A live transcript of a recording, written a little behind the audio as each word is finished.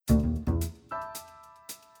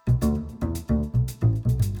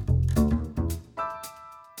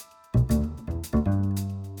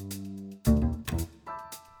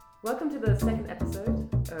Welcome to the second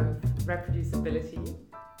episode of Reproducibility.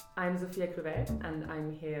 I'm Sophia Clouvet and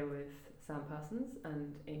I'm here with Sam Parsons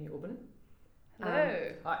and Amy Orban.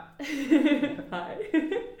 Hello. Hi. Hi.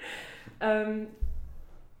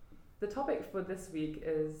 The topic for this week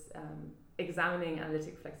is examining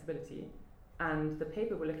analytic flexibility, and the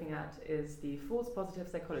paper we're looking at is the false positive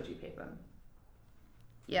psychology paper.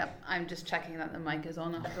 Yep, I'm just checking that the mic is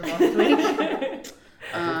on after last week.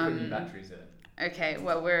 Put new batteries in. Okay,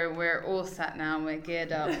 well we're all set now. We're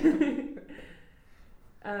geared up.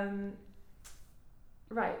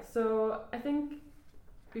 Right. So I think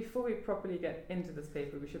before we properly get into this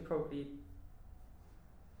paper, we should probably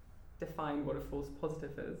define what a false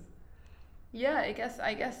positive is. Yeah, I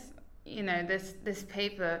guess you know this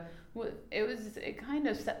paper it kind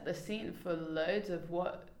of set the scene for loads of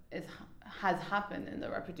what has happened in the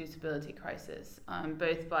reproducibility crisis,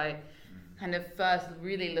 both by kind of first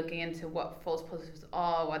really looking into what false positives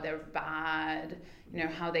are, why they're bad, you know,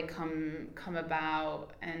 how they come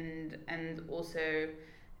about, and also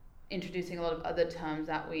introducing a lot of other terms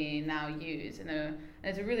that we now use. And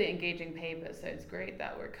it's a really engaging paper, so it's great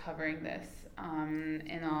that we're covering this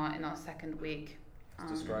in our second week.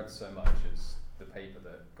 It's described so much as the paper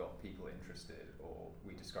that got people interested, or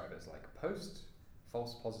we describe it as like post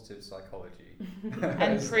false positive psychology.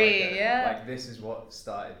 And pre, like this is what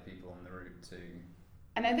started people on the route to.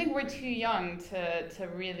 And I think we're too young to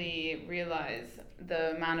really realize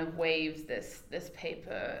the amount of waves this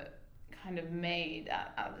paper kind of made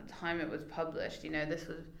at the time it was published. You know, this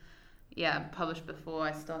was published before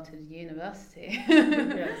I started university.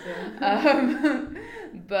 Yes, yeah.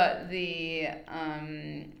 But the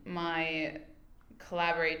my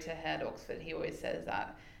collaborator here at Oxford, he always says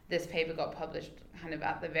that this paper got published kind of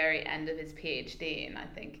at the very end of his PhD, and I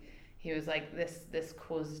think he was like, this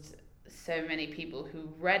caused so many people who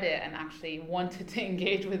read it and actually wanted to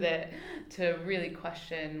engage with it to really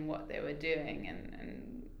question what they were doing,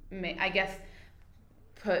 and I guess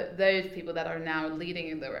put those people that are now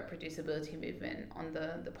leading the reproducibility movement on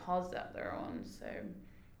the paths that they're on. So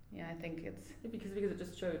yeah, I think it's because it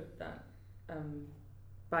just showed that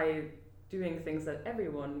by doing things that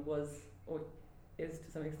everyone was or is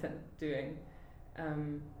to some extent doing,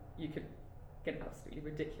 you could get absolutely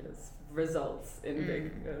ridiculous results in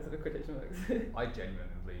big sort of quotation marks. I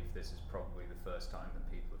genuinely believe this is probably the first time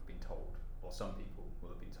that people have been told, or some people will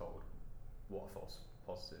have been told, what a false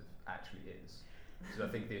positive actually is. So I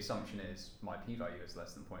think the assumption is my p-value is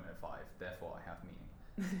less than 0.05, therefore I have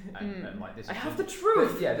meaning. And like this I is have the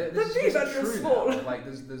truth. Yeah, the this p-value is small. Now. Like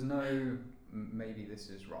there's no maybe this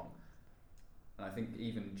is wrong. And I think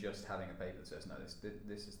even just having a paper that says no,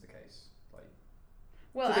 this is the case. Like,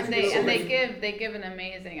 well, so and they give an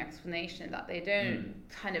amazing explanation that they don't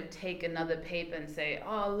kind of take another paper and say,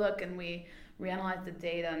 oh look, and we analyzed the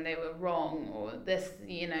data and they were wrong, or this,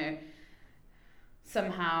 you know,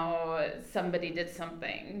 somehow somebody did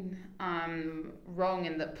something wrong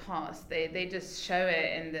in the past. They just show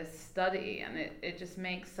it in this study, and it just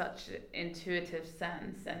makes such intuitive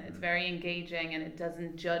sense, and it's very engaging, and it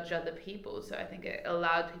doesn't judge other people. So I think it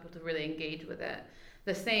allowed people to really engage with it.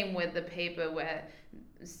 The same with the paper where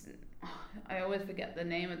I always forget the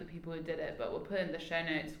name of the people who did it, but we'll put in the show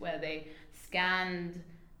notes, where they scanned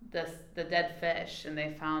the dead fish and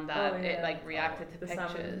they found that it like reacted to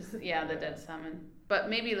pictures. Salmon. Yeah, the dead salmon. But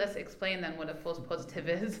maybe let's explain then what a false positive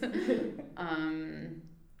is.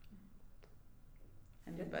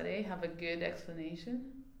 Anybody have a good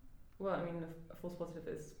explanation? Well, I mean, a false positive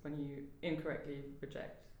is when you incorrectly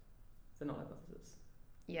reject the null hypothesis.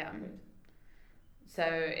 Yeah. Right. So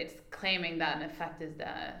it's claiming that an effect is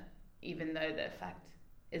there, even though the effect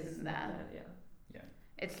isn't there. Yeah.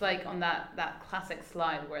 It's like on that classic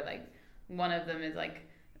slide where like one of them is like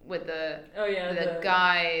with the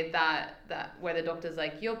guy that where the doctor's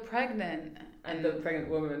like, you're pregnant, and the pregnant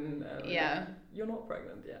woman. You're not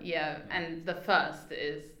pregnant. Yeah, and the first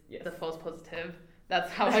is the false positive.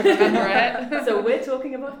 That's how I remember it. So we're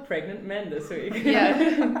talking about pregnant men this week.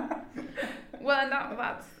 Yeah. Well, and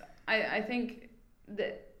that's I think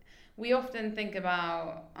that we often think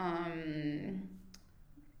about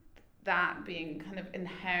that being kind of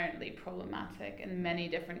inherently problematic in many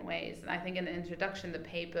different ways. And I think in the introduction, the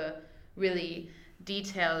paper really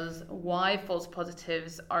details why false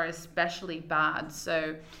positives are especially bad.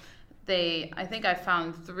 So I think I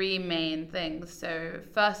found three main things. So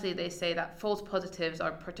firstly, they say that false positives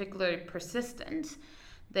are particularly persistent.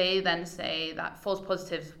 They then say that false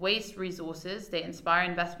positives waste resources, they inspire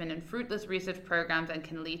investment in fruitless research programs and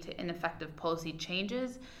can lead to ineffective policy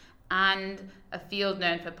changes. And a field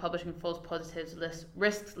known for publishing false positives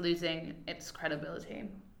risks losing its credibility.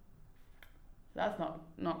 That's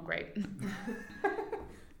not great.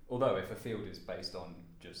 Although if a field is based on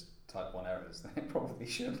just type 1 errors, then it probably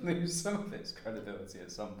should lose some of its credibility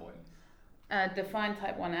at some point. Define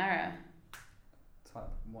type 1 error. Type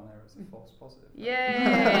 1 error is a false positive. Yay!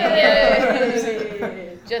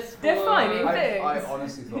 Just for Defining things. I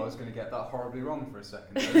honestly thought I was going to get that horribly wrong for a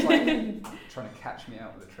second. It was like trying to catch me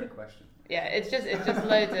out with a trick question. Yeah, it's just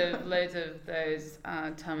loads of those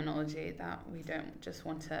terminology that we don't just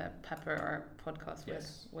want to pepper our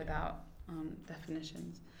podcast without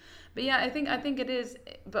definitions. But yeah, I think it is.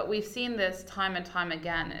 But we've seen this time and time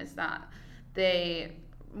again. Is that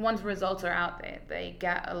once results are out there, they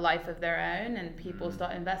get a life of their own, and people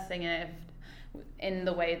start investing in it in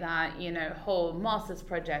the way that whole master's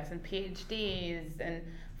projects and PhDs and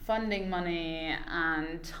funding money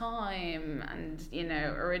and time and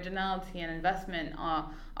originality and investment are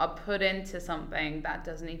put into something that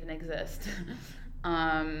doesn't even exist.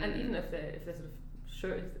 And even if they're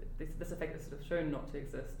sort of this effect is sort of shown not to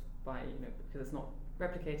exist by because it's not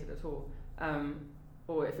replicated at all,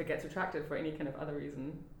 or if it gets retracted for any kind of other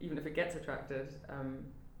reason, even if it gets retracted,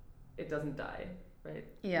 it doesn't die, right?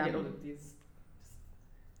 Yeah. You get all of these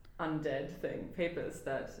undead papers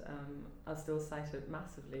that are still cited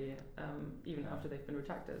massively, even after they've been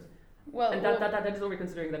retracted. Well, and that is already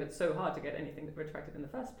considering that it's so hard to get anything retracted in the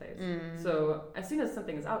first place. So as soon as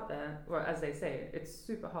something is out there, or as they say, it's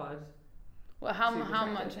super hard. Well, how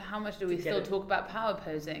much do we still talk about power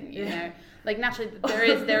posing? You know, like naturally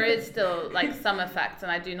there is still like some effects,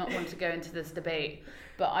 and I do not want to go into this debate.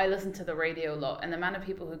 But I listen to the radio a lot, and the amount of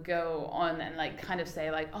people who go on and like kind of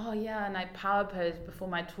say like, oh yeah, and I power posed before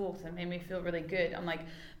my talks and it made me feel really good. I'm like,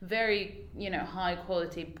 very high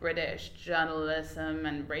quality British journalism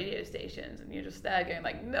and radio stations, and you're just there going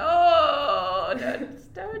like, no,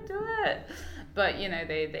 don't do it. But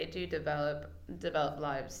they do develop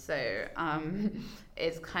lives, so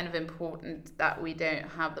it's kind of important that we don't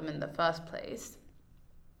have them in the first place.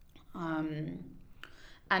 And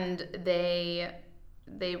they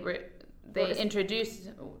introduced.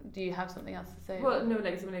 Do you have something else to say? Well, no,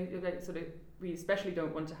 we especially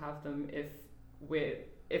don't want to have them if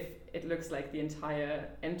it looks like the entire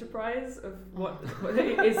enterprise of what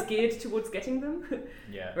is geared towards getting them.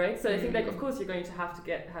 Yeah. Right. So I think of course you're going to have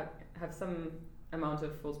have some amount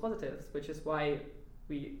of false positives, which is why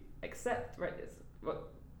we accept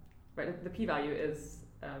the p-value is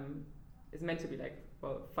meant to be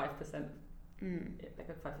 5%. Like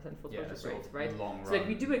a 5% false positive rate, right? So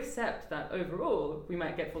we do accept that overall we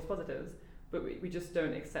might get false positives, but we just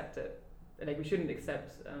don't accept it. Like we shouldn't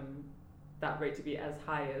accept that rate to be as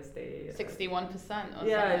high as they 61% or something.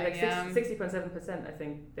 60.7%. I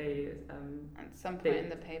think they at some point in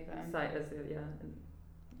the paper cite as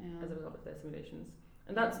as a result of their simulations,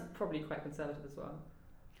 and that's probably quite conservative as well.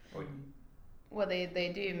 Well,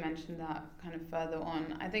 they do mention that kind of further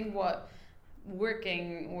on. I think what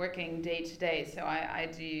working day to day, so I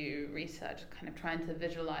do research kind of trying to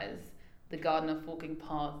visualize the Garden of Forking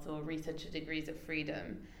Paths or research degrees of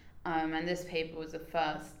freedom, and this paper was the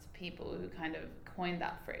first people who kind of coined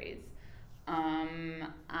that phrase,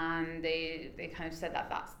 and they kind of said that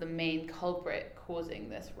that's the main culprit causing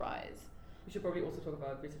this rise. We should probably also talk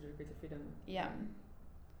about research degrees of freedom. Yeah.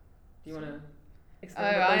 Do you want to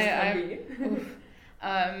explain what those can be?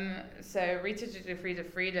 So research degrees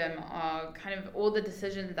of freedom are kind of all the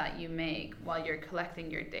decisions that you make while you're collecting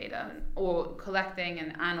your data or collecting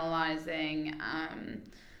and analyzing,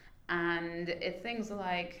 and it's things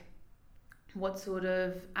like, what sort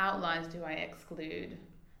of outliers do I exclude?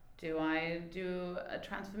 Do I do a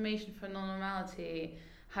transformation for non-normality?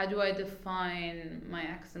 How do I define my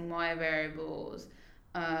X and Y variables?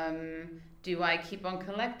 Do I keep on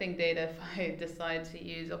collecting data if I decide to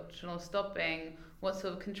use optional stopping? What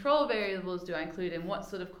sort of control variables do I include in what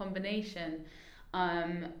sort of combination?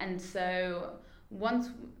 And so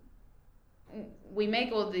once we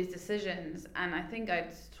make all these decisions, and I think I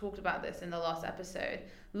talked about this in the last episode,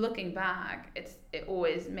 looking back, it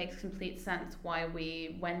always makes complete sense why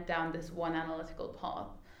we went down this one analytical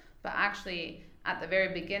path. But actually, at the very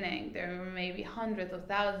beginning, there were maybe hundreds of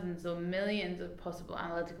thousands or millions of possible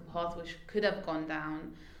analytical paths which could have gone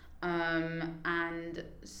down. And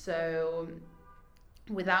so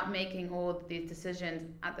without making all of these decisions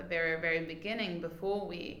at the very, very beginning, before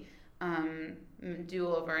we do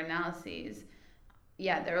all of our analyses,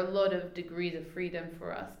 there are a lot of degrees of freedom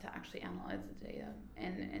for us to actually analyze the data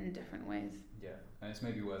in different ways. Yeah, and it's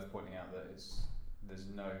maybe worth pointing out that there's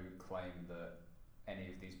no claim that any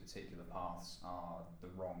of these particular paths are the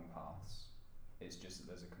wrong paths. It's just that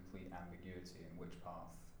there's a complete ambiguity in which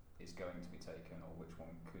path is going to be taken or which one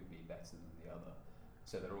could be better than the other.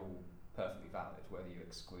 So they're all perfectly valid, whether you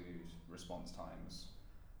exclude response times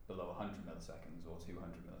below 100 milliseconds or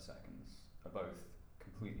 200 milliseconds are both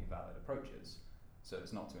completely valid approaches. So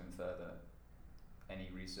it's not to infer that any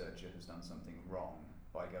researcher has done something wrong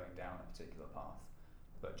by going down a particular path,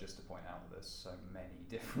 but just to point out that there's so many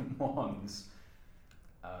different ones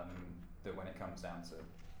that when it comes down to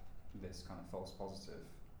this kind of false positive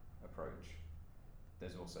approach,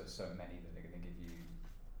 there's also so many that are going to give you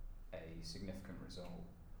a significant result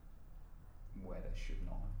where there should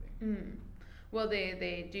not have been. Well,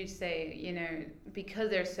 they do say, you know, because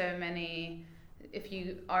there's so many, if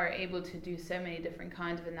you are able to do so many different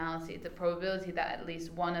kinds of analyses, the probability that at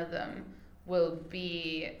least one of them will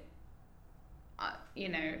be, you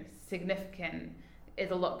know, significant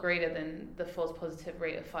is a lot greater than the false positive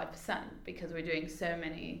rate of 5%, because we're doing so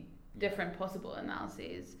many different possible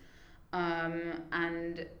analyses.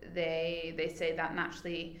 And they say that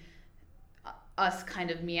naturally us kind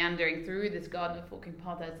of meandering through this garden of forking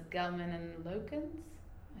paths, as Gelman and Lokens,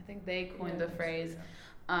 I think they coined the phrase,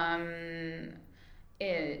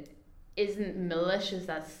 it isn't malicious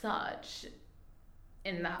as such,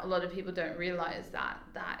 in that a lot of people don't realize that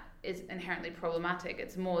is inherently problematic.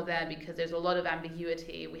 It's more there because there's a lot of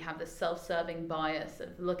ambiguity. We have this self-serving bias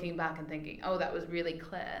of looking back and thinking, oh, that was really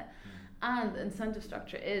clear. And the incentive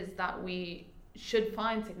structure is that we should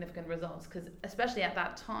find significant results, because especially at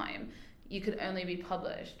that time, you could only be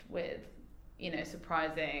published with, you know,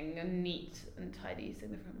 surprising, neat and tidy,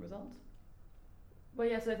 significant results. Well,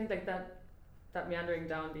 yeah, so I think like that meandering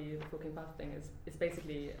down the forking path thing is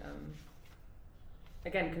basically,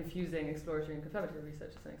 again, confusing exploratory and confirmatory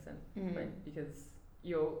research to some extent, right? Because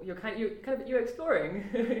you're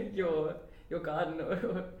exploring your garden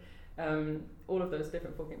or all of those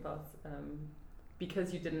different forking paths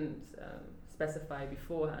because you didn't specify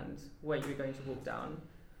beforehand where you were going to walk down,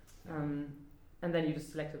 and then you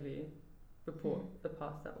just selectively report the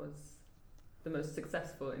path that was the most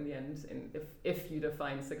successful in the end. If you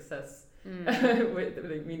define success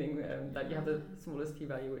with meaning that you have the smallest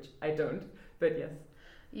p-value, which I don't, but yes.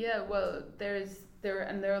 Yeah, well, there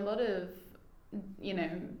are a lot of, you know,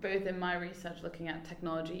 both in my research looking at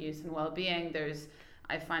technology use and well-being,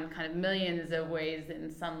 I find kind of millions of ways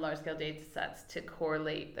in some large-scale data sets to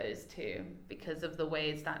correlate those two, because of the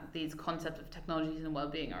ways that these concepts of technology use and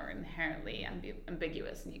well-being are inherently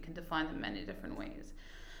ambiguous, and you can define them many different ways.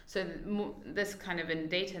 So this kind of in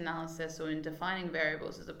data analysis or in defining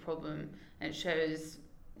variables is a problem, and it shows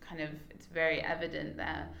kind of, it's very evident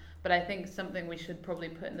there. But I think something we should probably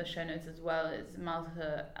put in the show notes as well is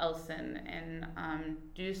Malte Elsen in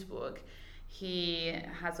Duisburg. He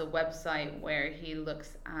has a website where he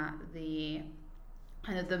looks at the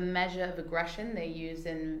kind of the measure of aggression they use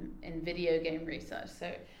in video game research.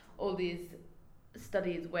 So all these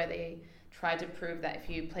studies where they try to prove that if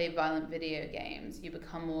you play violent video games, you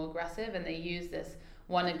become more aggressive, and they use this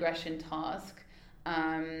one aggression task,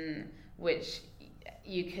 which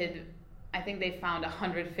you could, I think they found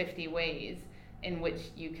 150 ways in which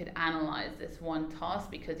you could analyze this one task,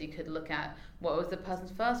 because you could look at what was the person's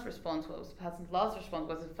first response, what was the person's last response,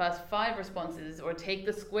 what was the first 5 responses, or take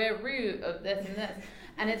the square root of this and this.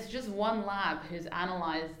 And it's just one lab who's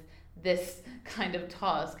analyzed this kind of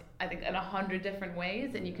task, I think, in 100 different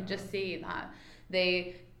ways, and you can just see that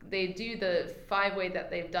they do the 5 way that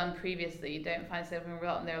they've done previously, don't find a significant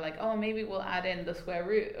result, and they're like, oh, maybe we'll add in the square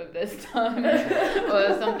root of this time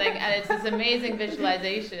or something, and it's this amazing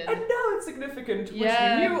visualization. And now it's significant, which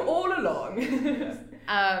we knew all along.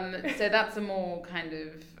 So that's a more kind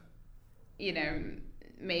of, you know,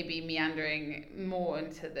 maybe meandering more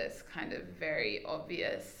into this kind of very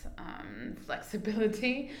obvious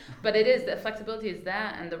flexibility, but the flexibility is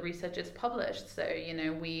there, and the research is published, so, you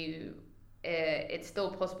know, it's still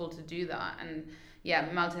possible to do that. And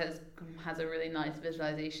yeah, Malte has a really nice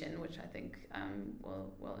visualization, which I think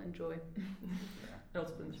we'll enjoy.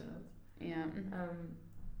 Also in the show notes. Yeah.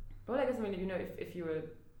 Well, I guess, I mean, you know, if you were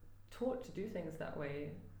taught to do things that way,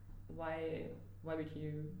 why would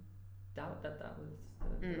you doubt that was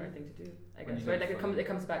the right thing to do? I guess, right? Like it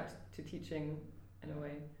comes back to teaching in a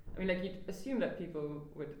way. I mean, like, you'd assume that people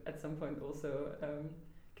would at some point also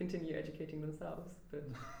continue educating themselves, but.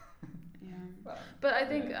 Yeah, but I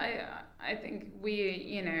think I think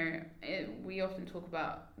we we often talk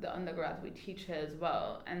about the undergrads we teach here as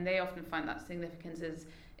well, and they often find that significance is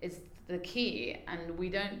the key, and we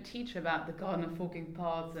don't teach about the garden of forking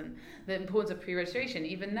paths and the importance of pre-registration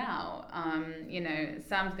even now. You know,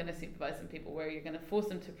 Sam's going to supervise some people where you're going to force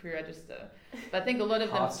them to pre-register, but I think a lot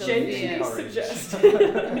of them still see it. Suggest.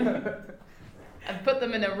 And put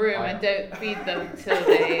them in a room and don't feed them till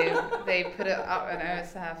they put it up on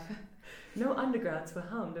OSF. No undergrads were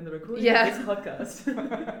harmed in the recording Yeah. of this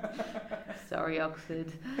podcast. Sorry,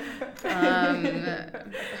 Oxford.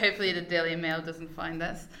 Hopefully the Daily Mail doesn't find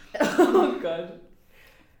this. Oh God.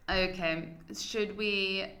 Okay, should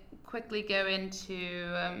we quickly go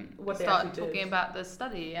into What they start actually talking did. about the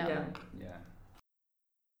study? Yeah. Yeah.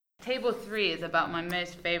 Table 3 is about my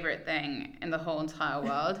most favorite thing in the whole entire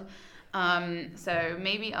world. So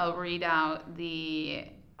maybe I'll read out the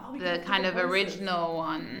kind of original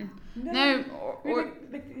one. No, or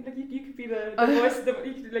like you could be the voice.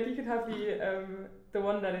 You could have the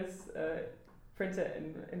one that is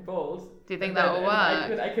printed in bold. do you think that will work?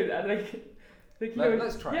 I could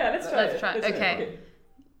Let's try. Yeah, let's try. Let's try. Let's Okay.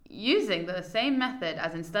 Using the same method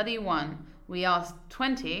as in study 1, we asked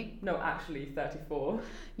 20 No, actually 34.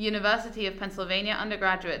 University of Pennsylvania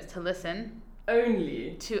undergraduates to listen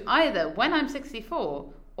Only. to either When I'm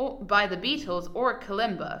 64 or by the Beatles or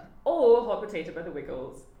Kalimba. Or Hot Potato by the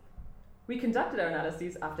Wiggles. We conducted our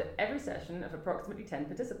analyses after every session of approximately 10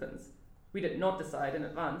 participants. We did not decide in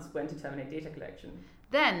advance when to terminate data collection.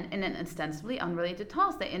 Then, in an ostensibly unrelated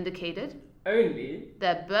task, they indicated Only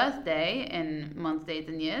their birthday in months, days,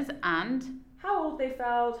 and years, and how old they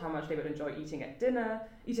felt, how much they would enjoy eating at diner,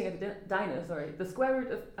 the square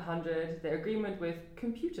root of 100, their agreement with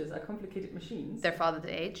computers are complicated machines, their father's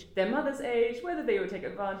age, their mother's age, whether they would take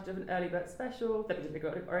advantage of an early bird special, their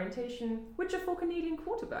political orientation, which of 4 Canadian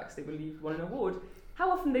quarterbacks they believe won an award, how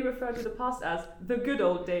often they refer to the past as the good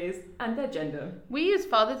old days, and their gender. We used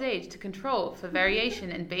father's age to control for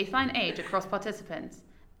variation in baseline age across participants,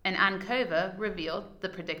 and Ankova revealed the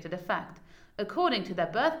predicted effect. According to their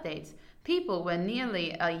birth dates, people were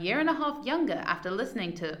nearly a year and a half younger after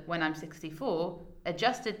listening to When I'm 64,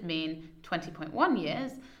 adjusted mean 20.1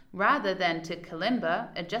 years, rather than to Kalimba,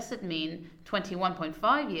 adjusted mean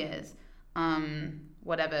 21.5 years.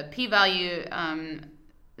 P-value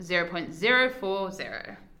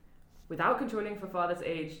 0.040. Without controlling for father's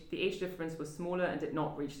age, the age difference was smaller and did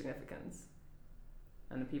not reach significance.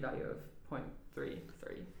 And a p-value of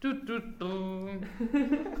 0.33.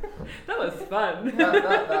 That was fun.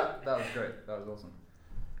 that was great. That was awesome.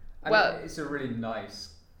 And Well- it's a really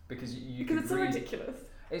nice because you Because could it's so read. ridiculous.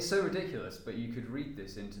 It's so ridiculous, but you could read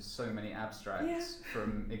this into so many abstracts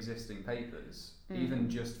from existing papers, even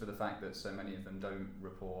just for the fact that so many of them don't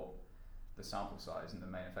report the sample size and the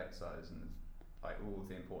main effect size and like all of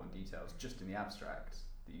the important details just in the abstract,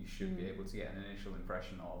 that you should be able to get an initial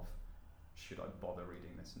impression of, should I bother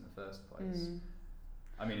reading this in the first place?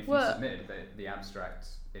 I mean, if you submitted the abstract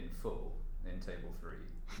in full in Table 3,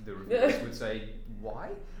 the reviewers would say, why?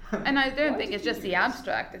 And I don't Why think did it's you just do the this?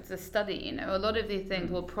 abstract, it's a study, you know. A lot of these things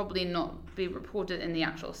will probably not be reported in the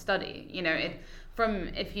actual study. You know,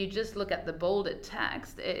 if you just look at the bolded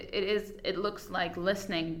text, it looks like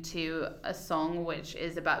listening to a song which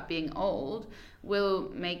is about being old will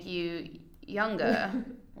make you younger.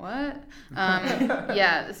 What?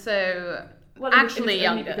 Yeah, so Well, actually it's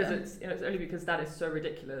younger. only because it's only because that is so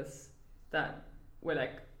ridiculous that we're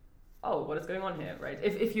like, oh, what is going on here, right?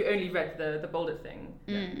 If you only read the bolded thing,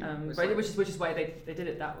 It's right, like- which is why they did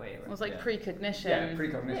it that way. It Right? was like Yeah. precognition. Yeah,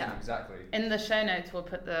 precognition, Yeah. exactly. In the show notes, we'll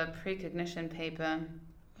put the precognition paper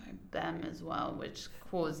by BEM as well, which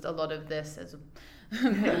caused a lot of this as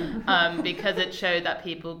because it showed that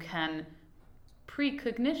people can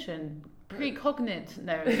precognate.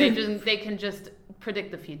 No, they can just predict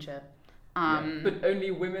the future. But only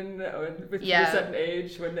women with a certain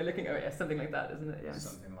age when they're looking. Oh yeah, something like that, isn't it? Yeah.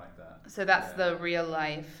 Something like that. So that's Yeah. the real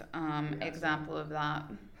life example of that.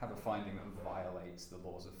 Have a finding that violates the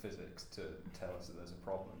laws of physics to tell us that there's a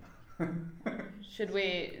problem. Should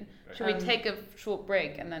we Um, take a short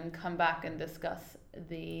break and then come back and discuss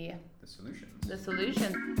the The solutions.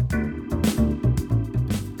 solution?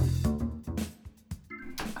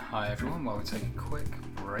 Hi everyone, while we take a quick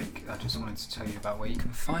break, I just wanted to tell you about where you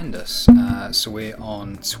can find us. So we're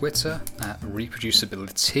on Twitter at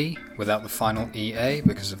reproducibility without the final EA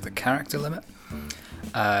because of the character limit.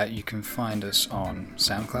 You can find us on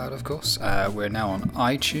SoundCloud, of course. We're now on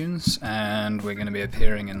iTunes and we're going to be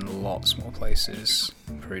appearing in lots more places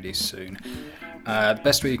pretty soon. The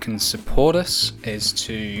best way you can support us is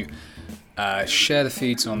to share the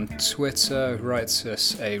feeds on Twitter, write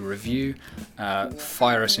us a review,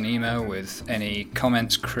 fire us an email with any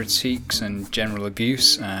comments, critiques and general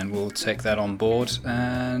abuse, and we'll take that on board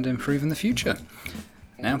and improve in the future.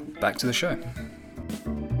 Now, back to the show.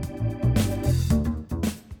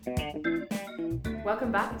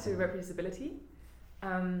 Welcome back to Reproducibility.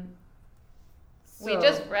 We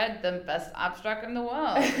just read the best abstract in the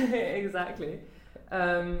world. Exactly.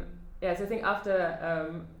 So I think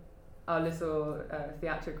after our little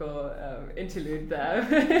theatrical interlude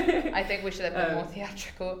there. I think we should have been more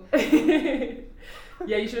theatrical.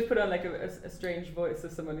 Yeah, you should have put on like a strange voice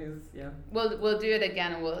of someone who's We'll do it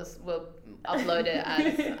again, and we'll upload it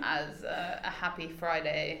as a Happy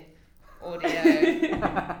Friday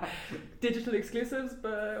audio. Digital exclusives,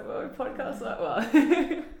 but podcasts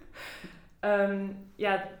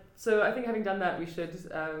yeah. So I think having done that, we should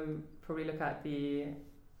probably look at the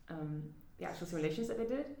actual simulations that they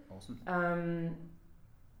did. Awesome.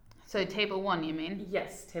 So table 1, you mean?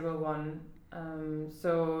 Yes, table 1.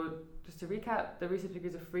 So just to recap, the research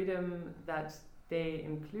degrees of freedom that they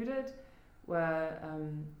included were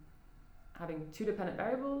having 2 dependent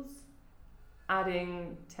variables,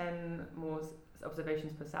 adding 10 more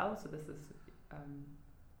observations per cell, so this is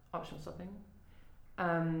optional stopping,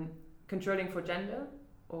 controlling for gender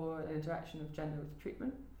or an interaction of gender with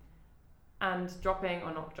treatment, and dropping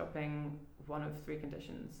or not dropping one of 3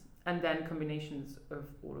 conditions, and then combinations of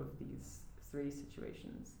all of these 3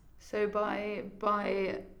 situations. So by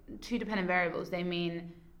 2 dependent variables, they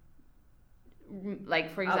mean, like,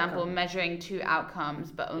 for example, measuring 2 outcomes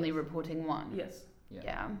but only reporting 1. Yes.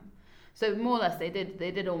 Yeah. So more or less they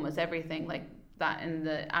did almost everything like that in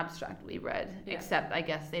the abstract we read, except I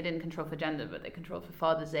guess they didn't control for gender, but they controlled for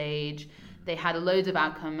father's age. They had loads of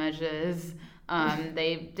outcome measures.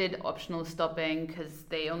 They did optional stopping because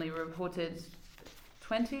they only reported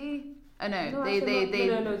 20. Oh no,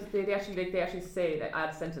 they actually say that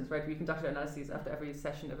add sentence, right? We conducted analyses after every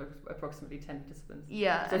session of approximately 10 participants.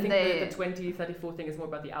 Yeah, so I think the 20-34 thing is more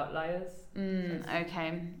about the outliers.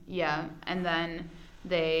 Okay, yeah, and then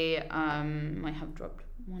they might have dropped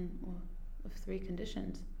 1 of 3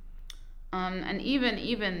 conditions. And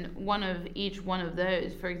even one of each one of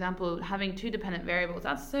those, for example, having 2 dependent variables,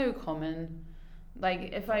 that's so common.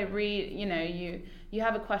 Like if I read, you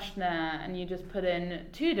have a questionnaire and you just put in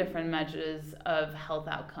 2 different measures of health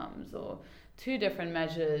outcomes or 2 different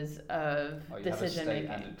measures of decision making.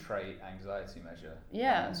 And a trait anxiety measure.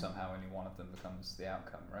 Yeah. And somehow only one of them becomes the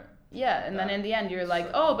outcome, right? Yeah, and then in the end you're like,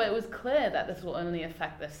 oh, but it was clear that this will only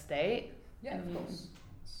affect this state. Yeah, of course.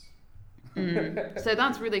 So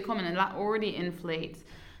that's really common, and that already inflates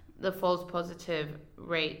the false positive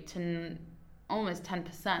rate to almost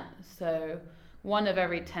 10%. So 1 of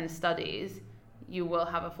every 10 studies, you will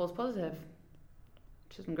have a false positive,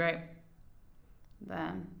 which isn't great.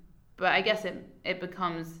 But I guess it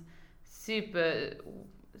becomes super,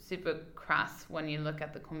 super crass when you look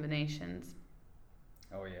at the combinations.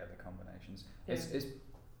 Oh yeah, the combinations. Yeah. It's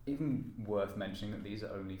even worth mentioning that these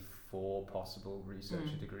are only 4 possible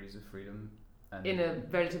researcher degrees of freedom. And in a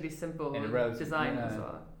relatively simple design as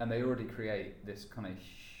well. And they already create this kind of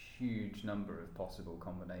huge number of possible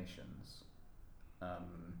combinations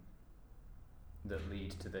that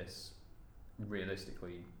lead to this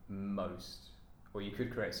realistically or you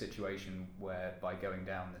could create a situation where by going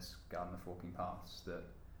down this garden of forking paths that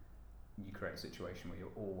you create a situation where you're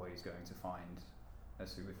always going to find a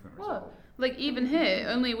significant result. Like even here,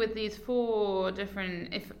 only with these 4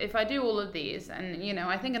 different, if I do all of these, and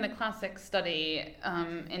I think in the classic study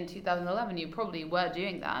in 2011 you probably were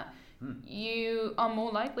doing that, you are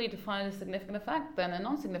more likely to find a significant effect than a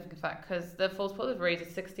non-significant effect because the false positive rate is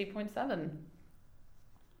 60.7.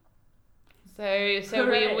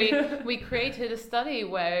 So we created a study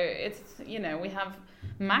where it's we have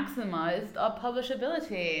maximized our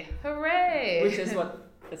publishability. Hooray! Which is what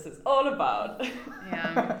this is all about.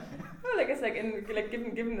 Yeah. Well, I guess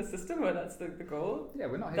given the system where that's the goal. Yeah,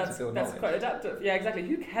 we're not here to build knowledge. That's quite adaptive. Yeah, exactly.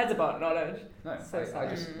 Who cares about knowledge? No, I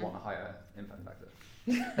just want a higher impact factor.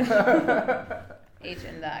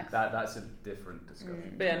 H-index. That's a different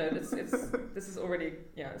discussion. But yeah, no, this is already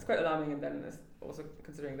it's quite alarming, and then it's also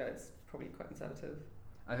considering that it's probably quite conservative.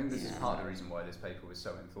 I think this is part of the reason why this paper was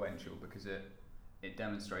so influential, because it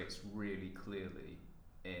demonstrates really clearly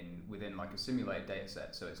within like a simulated data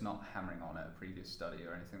set, so it's not hammering on at a previous study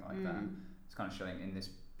or anything like that. It's kind of showing in this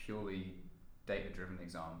purely data-driven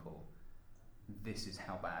example, this is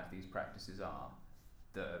how bad these practices are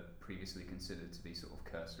that are previously considered to be sort of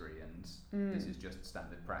cursory, and this is just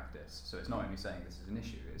standard practice. So it's not only saying this is an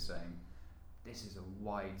issue, it's saying this is a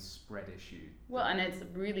widespread issue. Well, and it's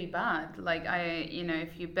really bad. Like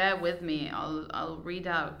if you bear with me, I'll read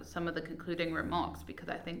out some of the concluding remarks because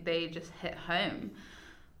I think they just hit home.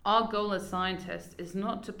 Our goal as scientists is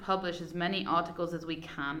not to publish as many articles as we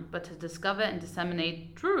can, but to discover and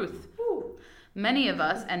disseminate truth. Ooh. Many of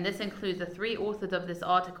us, and this includes the 3 authors of this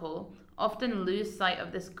article, often lose sight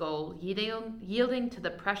of this goal, yielding to the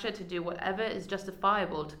pressure to do whatever is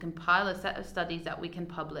justifiable to compile a set of studies that we can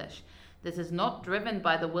publish. This is not driven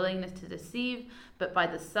by the willingness to deceive, but by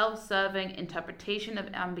the self-serving interpretation of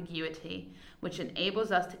ambiguity, which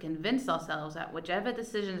enables us to convince ourselves that whichever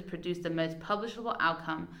decisions produce the most publishable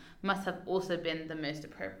outcome must have also been the most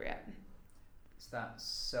appropriate. It's that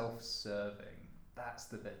self-serving. That's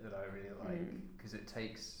the bit that I really like, because it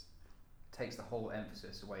takes the whole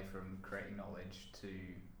emphasis away from creating knowledge to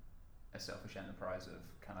a selfish enterprise of,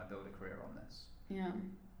 can I build a career on this? Yeah.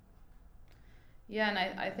 Yeah,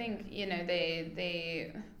 and I think, you know,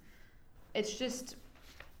 they it's just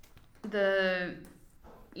that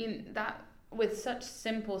with such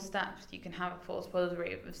simple steps you can have a false positive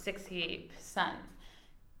rate of 68%.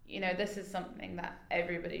 You know, this is something that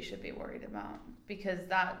everybody should be worried about, because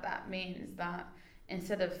that means that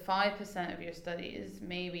instead of 5% of your studies,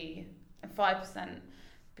 maybe 5%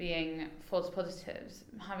 being false positives,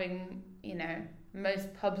 having, you know,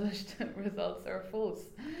 most published results are false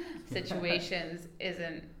situations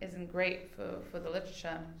isn't great for the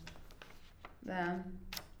literature there.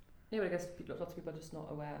 Yeah, but I guess lots of people are just not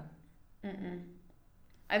aware.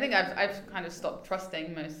 I think I've kind of stopped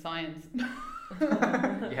trusting most science.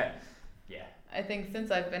 Yeah. I think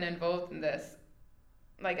since I've been involved in this,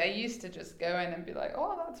 like, I used to just go in and be like,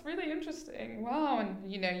 oh, that's really interesting, wow, and,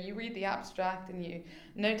 you know, you read the abstract and you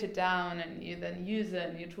note it down and you then use it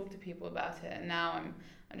and you talk to people about it. And now I'm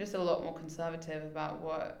just a lot more conservative about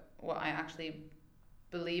what I actually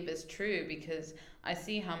believe is true, because I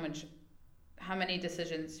see how many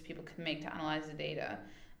decisions people can make to analyze the data,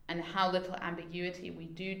 and how little ambiguity we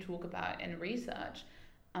do talk about in research,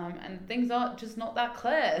 and things are just not that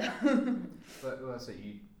clear. But also,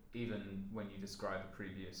 even when you describe a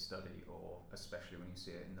previous study, or especially when you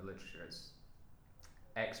see it in the literature, it's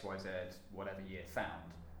XYZ whatever year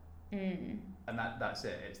found, and that's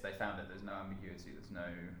it. It's they found it. There's no ambiguity.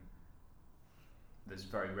 There's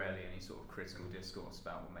very rarely any sort of critical discourse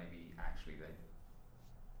about, well, maybe actually they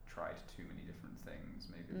tried too many different things.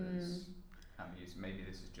 Maybe there's ambiguity. Maybe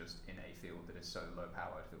this is just in a field that is so low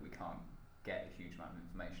powered that we can't get a huge amount of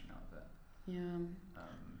information out of it. Yeah.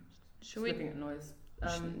 Should we looking at noise?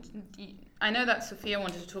 I know that Sophia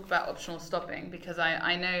wanted to talk about optional stopping, because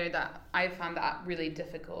I know that I found that a really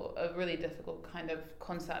difficult kind of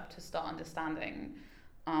concept to start understanding,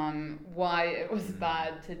 why it was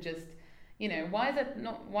bad to just, you know, why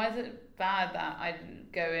is it bad that I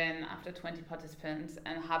go in after 20 participants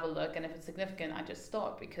and have a look, and if it's significant I just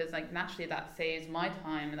stop, because, like, naturally that saves my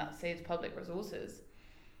time and that saves public resources.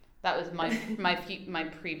 That was my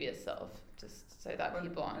previous self, just so that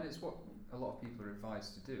people aren't. And it's what a lot of people are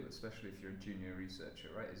advised to do, especially if you're a junior researcher,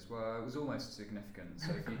 right? Is, well, it was almost significant.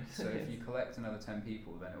 So if you collect another 10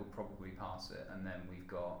 people, then it will probably pass it, and then we've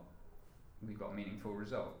got a meaningful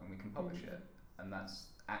result, and we can publish it. And that's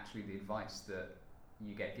actually the advice that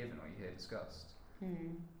you get given or you hear discussed.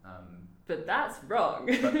 But that's wrong.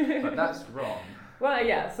 but that's wrong. Well,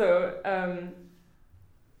 yeah. So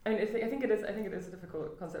I mean, I think it is a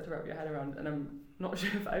difficult concept to wrap your head around, and I'm not sure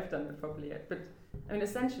if I've done it properly yet. But I mean,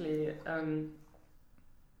 essentially,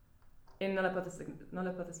 in null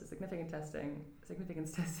hypothesis significance testing,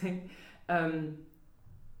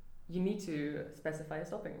 you need to specify a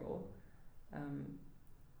stopping rule.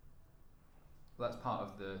 Well, that's part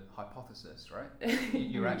of the hypothesis, right?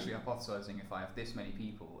 You're actually hypothesizing, if I have this many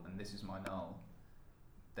people and this is my null,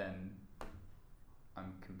 then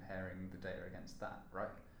I'm comparing the data against that, right?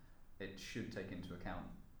 It should take into account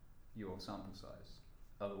your sample size.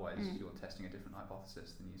 Otherwise, you're testing a different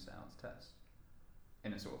hypothesis than you set out to test,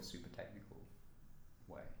 in a sort of super technical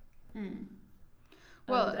way.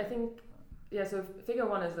 Well, I think, yeah. So figure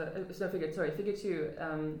 1 is figure 2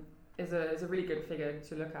 is a really good figure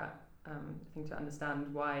to look at. I think to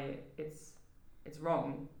understand why it's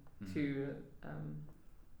wrong to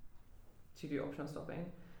do optional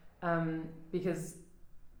stopping, because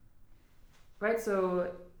right.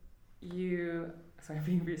 So I'm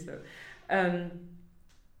being really slow.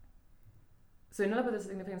 So in null hypothesis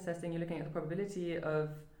significance testing, you're looking at the probability of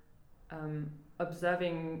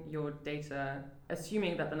observing your data,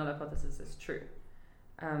 assuming that the null hypothesis is true.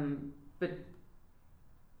 But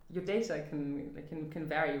your data can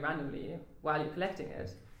vary randomly while you're collecting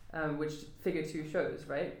it, which figure 2 shows,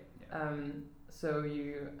 right? Yeah. So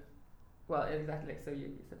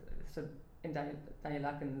in Daniel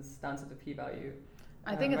Lakens' Dance of the P-value.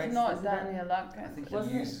 I think it's not Daniel Lakens. I think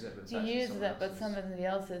he uses it, but somebody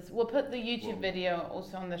else's. We'll put the YouTube video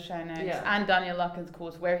also on the show notes, yeah. And Daniel Lakens'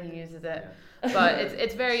 course where he uses it. Yeah. But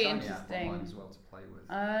it's very Shiny interesting. app online as well to play with.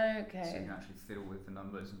 Okay. So you can actually fiddle with the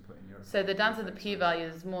numbers and put in your. So the Dance of the P-value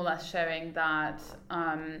is more or less showing that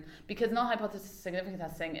because null hypothesis significance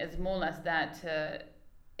testing is more or less that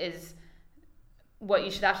is what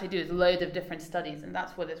you should actually do is loads of different studies, and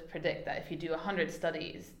that's what it predict, that if you do 100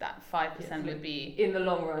 studies, that 5% would be in the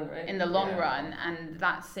long run, right? In the long run, and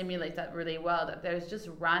that simulates that really well, that there's just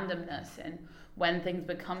randomness in when things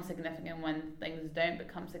become significant, when things don't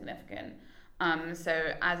become significant.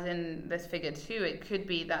 So as in this figure 2, it could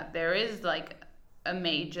be that there is like a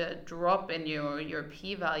major drop in your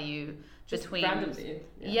p-value just between randomly,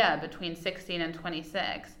 between 16 and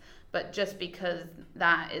 26. But just because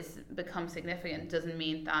that is become significant doesn't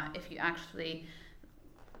mean that if you actually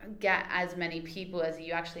get as many people as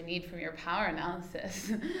you actually need from your power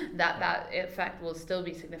analysis, that effect will still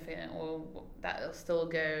be significant, or that it'll still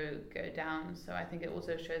go down. So I think it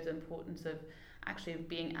also shows the importance of actually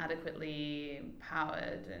being adequately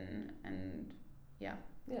powered and yeah.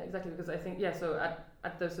 Yeah, exactly. Because I think so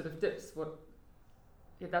at those sort of dips,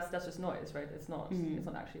 that's just noise, right? It's not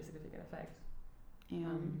actually a significant effect. Yeah.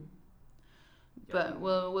 But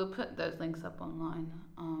we'll put those links up online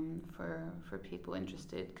for people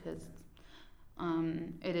interested, because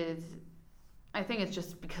it is, I think it's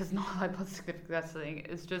just because null hypothesis testing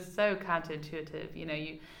is just so counterintuitive. You know,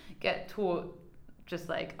 you get taught just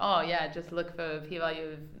like, oh yeah, just look for a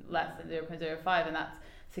p-value of less than 0.05 and that's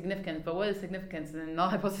significance. But what is significance in null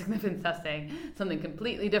hypothesis significance testing? Something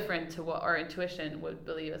completely different to what our intuition would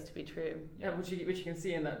believe us to be true. Yeah, which you can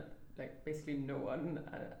see in that, like, basically no one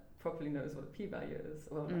properly knows what a p-value is.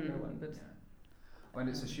 Well, not no one, but when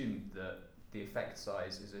it's assumed that the effect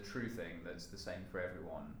size is a true thing that's the same for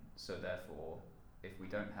everyone, so therefore if we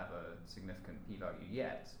don't have a significant p-value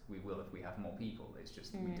yet, we will if we have more people. It's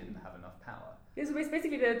just we didn't have enough power. Yeah, so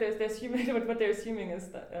basically they're assuming what they're assuming is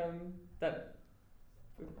that that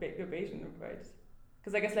Bayesian, right?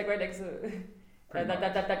 Because I guess that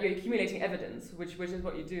you're accumulating evidence, which is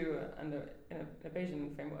what you do in a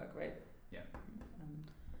Bayesian framework, right? Yeah.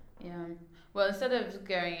 Yeah. Well, instead of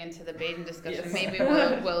going into the Bayesian discussion, Yes. maybe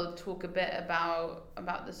we'll talk a bit about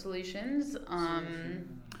the solutions,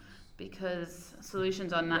 because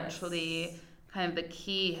solutions are naturally kind of the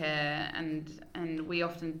key here, and we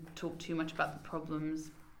often talk too much about the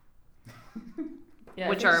problems,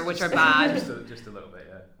 which are bad. just a little bit,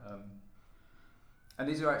 yeah. And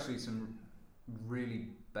these are actually some really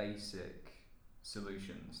basic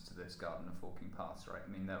solutions to this garden of forking paths, right?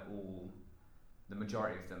 I mean, the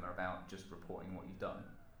majority of them are about just reporting what you've done.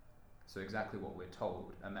 So exactly what we're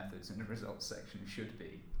told a methods in the results section should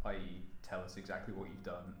be, i.e. tell us exactly what you've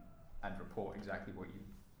done and report exactly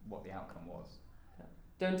what the outcome was. Yeah.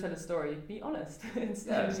 Don't tell a story, be honest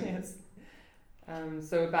instead. Yes.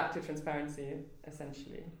 So back to transparency,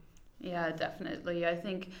 essentially. Yeah, definitely. I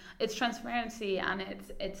think it's transparency, and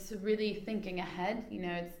it's really thinking ahead. You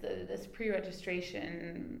know, it's this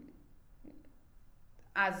pre-registration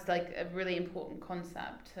as like a really important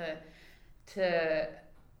concept to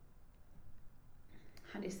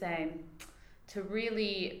how do you say, to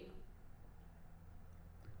really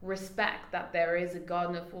respect that there is a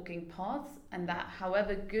garden of forking paths, and that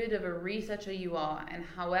however good of a researcher you are and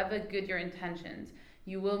however good your intentions,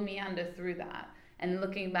 you will meander through that, and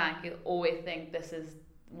looking back you'll always think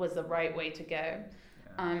was the right way to go.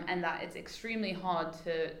 And that it's extremely hard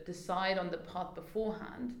to decide on the path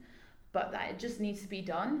beforehand, but that it just needs to be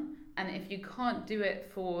done. And if you can't do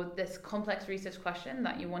it for this complex research question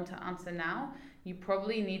that you want to answer now, you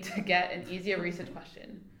probably need to get an easier research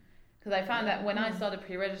question. Because I found that when I started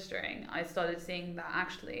pre-registering, I started seeing that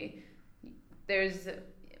actually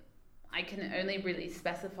I can only really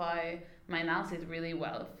specify my analysis really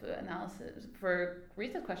well for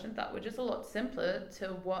research questions that were just a lot simpler to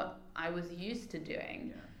what I was used to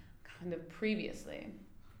doing kind of previously.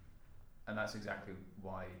 And that's exactly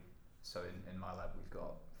why, so in my lab we've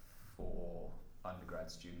got 4 undergrad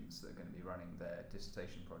students that are going to be running their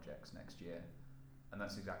dissertation projects next year. And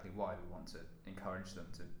that's exactly why we want to encourage them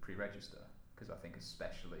to pre-register, because I think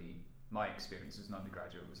especially my experience as an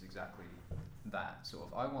undergraduate was exactly that. Sort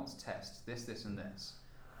of, I want to test this, this and this.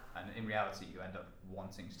 And in reality, you end up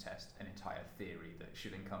wanting to test an entire theory that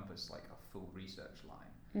should encompass like a full research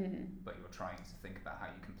line. But you're trying to think about how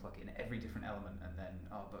you can plug in every different element, and then,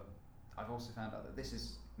 but I've also found out that this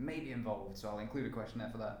is maybe involved, so I'll include a questionnaire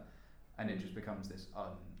for that. And it just becomes this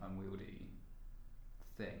unwieldy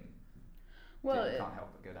thing. Well, you can't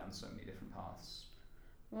help but go down so many different paths.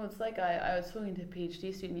 Well, it's like I was talking to a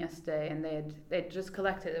PhD student yesterday, and they'd just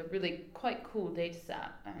collected a really quite cool data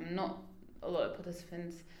set, not a lot of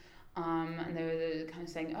participants, and they were kind of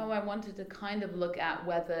saying, I wanted to kind of look at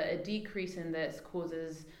whether a decrease in this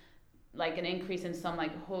causes like an increase in some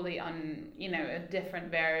like wholly a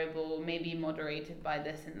different variable, maybe moderated by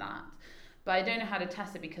this and that. But I don't know how to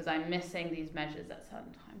test it because I'm missing these measures at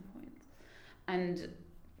certain time points. And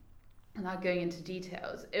without going into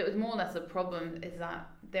details, it was more or less a problem is that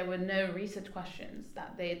there were no research questions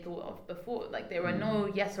that they had thought of before. Like there were no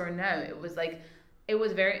yes or no. It was like, it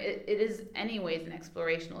is anyways an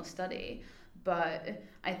explorational study. But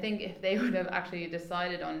I think if they would have actually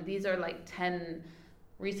decided on, these are like 10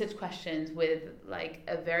 research questions with like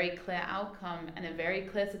a very clear outcome and a very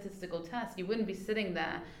clear statistical test, you wouldn't be sitting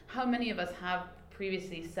there. How many of us have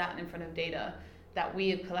previously sat in front of data that we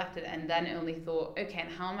have collected and then only thought, okay,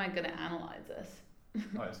 and how am I going to analyze this?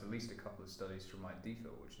 Oh, it's at least a couple of studies from my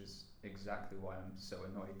DPhil, which is exactly why I'm so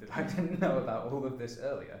annoyed that I didn't know about all of this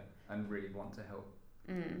earlier and really want to help.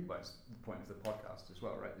 Well, it's the point of the podcast as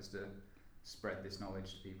well, right? Is to spread this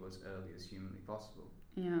knowledge to people as early as humanly possible.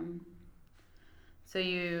 Yeah. So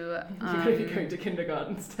you... You're going to be going to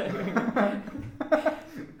kindergarten studying.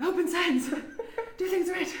 Open science! Do things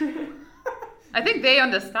right! I think they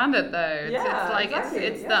understand it though. Yeah, it's like exactly,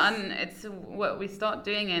 it's what we start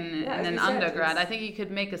doing in an undergrad. I think you could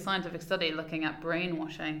make a scientific study looking at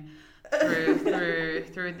brainwashing through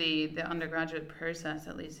the undergraduate process,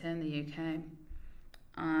 at least here in the UK.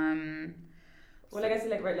 Well, I guess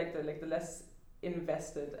like the less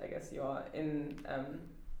invested I guess you are in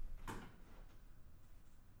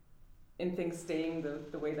things staying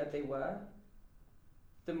the way that they were,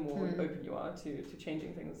 the more open you are to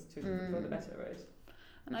changing things for the better, right?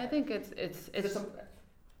 And I think it's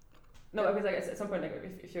no, because like at some point,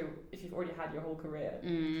 like if you've already had your whole career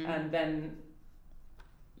and then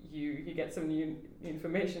you get some new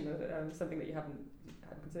information, something that you hadn't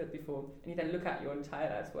considered before, and you then look at your entire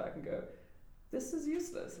life's work and go, this is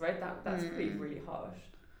useless, right? That's really harsh.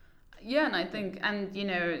 Yeah, and I think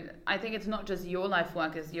it's not just your life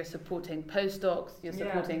work, as you're supporting postdocs, you're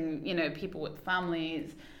supporting, people with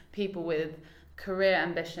families, people with career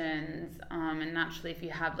ambitions, and naturally if you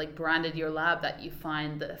have like branded your lab that you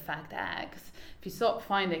find the effect X, if you stop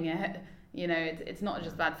finding it, it's not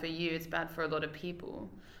just bad for you, it's bad for a lot of people.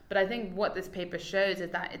 But I think what this paper shows is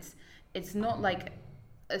that it's not like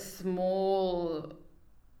a small,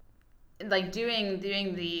 like doing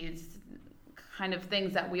these kind of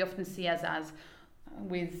things that we often see as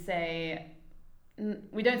we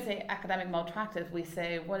don't say academic malpractice, we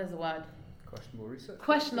say, what is the word?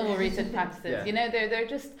 Questionable research practices. Yeah. They're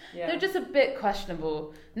just a bit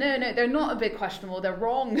questionable. No, they're not a bit questionable. They're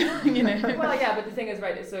wrong. Well, yeah, but the thing is,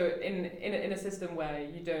 right? So in a system where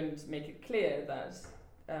you don't make it clear that,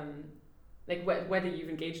 whether you've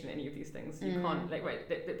engaged in any of these things, you can't.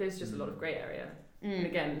 There's just a lot of grey area. And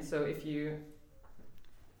again, so if you,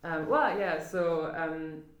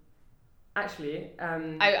 actually,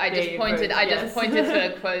 I just pointed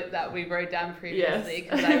to a quote that we wrote down previously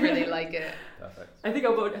because I really like it. Perfect. I think I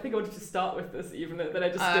wanted to start with this, even though I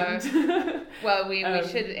just didn't. Well, we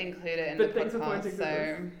should include it in the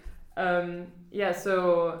podcast.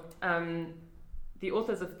 The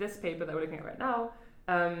authors of this paper that we're looking at right now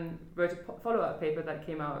wrote a follow-up paper that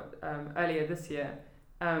came out earlier this year,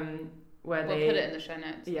 where we'll put it in the show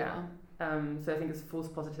notes. Yeah. So I think it's false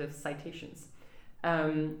positive citations.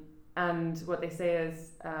 And what they say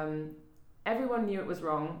is, everyone knew it was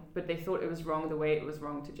wrong, but they thought it was wrong the way it was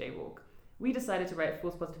wrong to jaywalk. We decided to write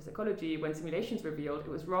false positive psychology when simulations revealed it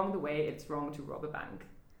was wrong the way it's wrong to rob a bank.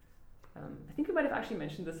 I think we might have actually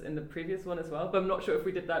mentioned this in the previous one as well, but I'm not sure if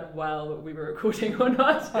we did that while we were recording or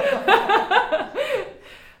not.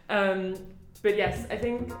 But yes, I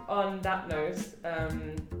think on that note,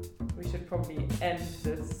 we should probably end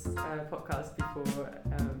this podcast before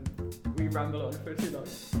we ramble on for too long.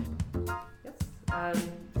 Yes.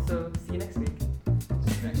 So see you next week.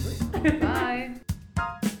 See you next week. Bye.